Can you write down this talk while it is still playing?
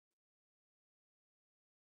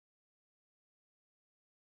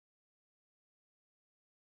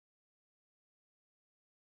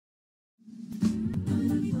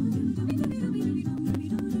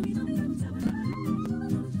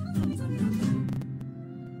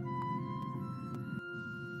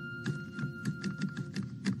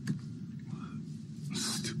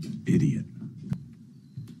idiot.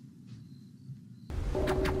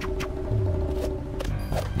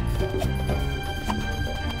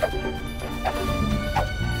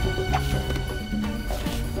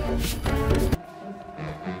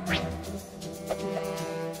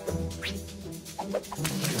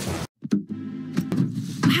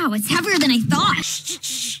 Wow, it's heavier than I thought.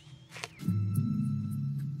 Shh.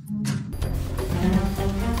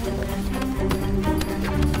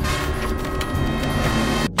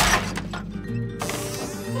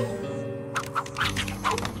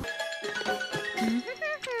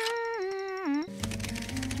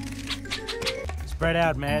 Spread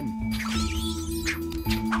out, man.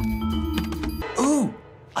 Ooh,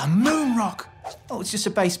 a moon rock. Oh, it's just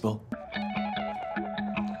a baseball.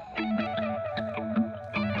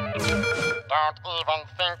 Don't even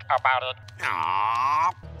think about it.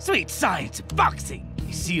 Aww. Sweet science of boxing.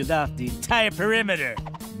 He sealed off the entire perimeter.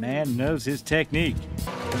 Man knows his technique.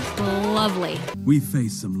 Lovely. We've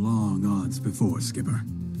faced some long odds before, Skipper.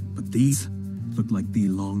 But these look like the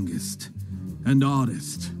longest and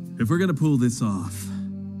oddest. If we're gonna pull this off,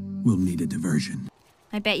 we'll need a diversion.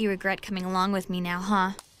 I bet you regret coming along with me now,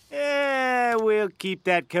 huh? Yeah, we'll keep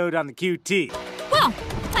that code on the QT. Well,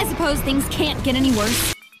 I suppose things can't get any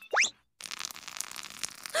worse.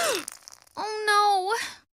 Oh no!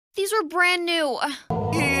 These were brand new.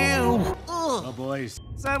 Ew! Oh, boys,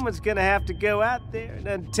 someone's gonna have to go out there and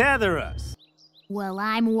untether us. Well,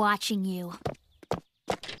 I'm watching you.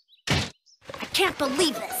 I can't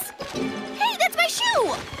believe this. Hey, that's my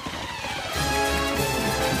shoe!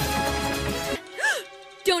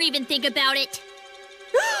 Don't even think about it.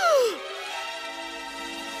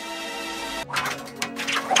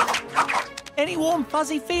 Any warm,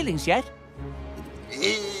 fuzzy feelings yet?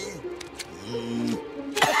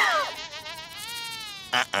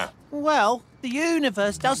 Well, the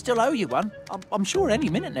universe does still owe you one. I'm sure any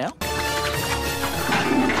minute now.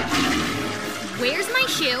 Where's my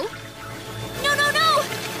shoe? No, no, no!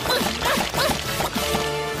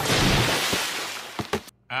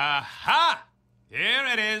 Aha! Here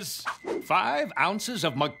it is. 5 ounces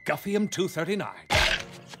of MacGuffium-239.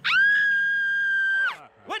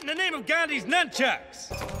 What in the name of Gandhi's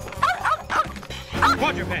nunchucks?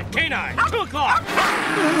 Quadruped, canine, 2 o'clock.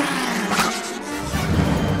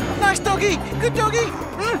 Nice doggy! Good doggy!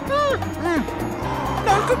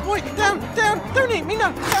 No, good boy! Down! Don't eat me!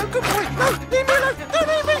 No! No, good boy! No! Leave me alone! Don't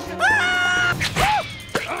eat me!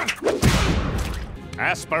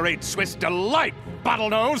 Aspirate Swiss delight,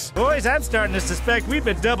 bottlenose! Boys, I'm starting to suspect we've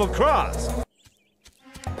been double-crossed.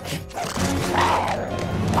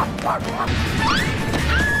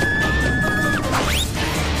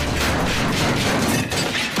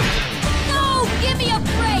 No! Give me a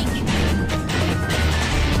break!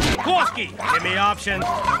 Kowalski, give me option.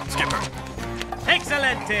 Skipper.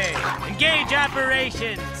 Excelente! Engage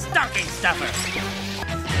operation, stocking stuffer.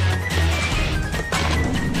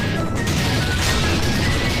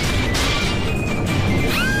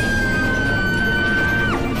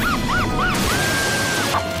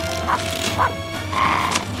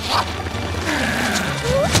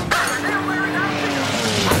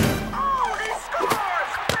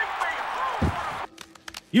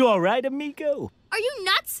 You all right, amigo? Are you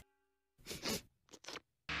nuts?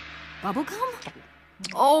 Bubblegum?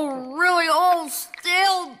 Oh, really old,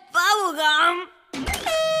 stale bubblegum?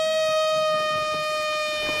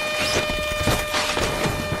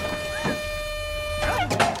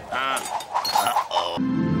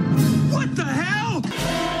 What the hell?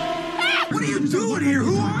 What are you doing here?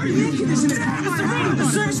 Who are you? Get out of my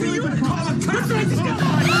house! Search me! You call a cop!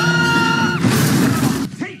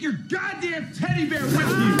 Take your goddamn teddy bear with you!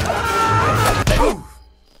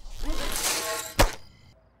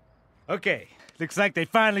 Okay, looks like they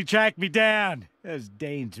finally tracked me down. Those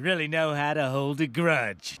Danes really know how to hold a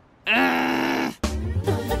grudge.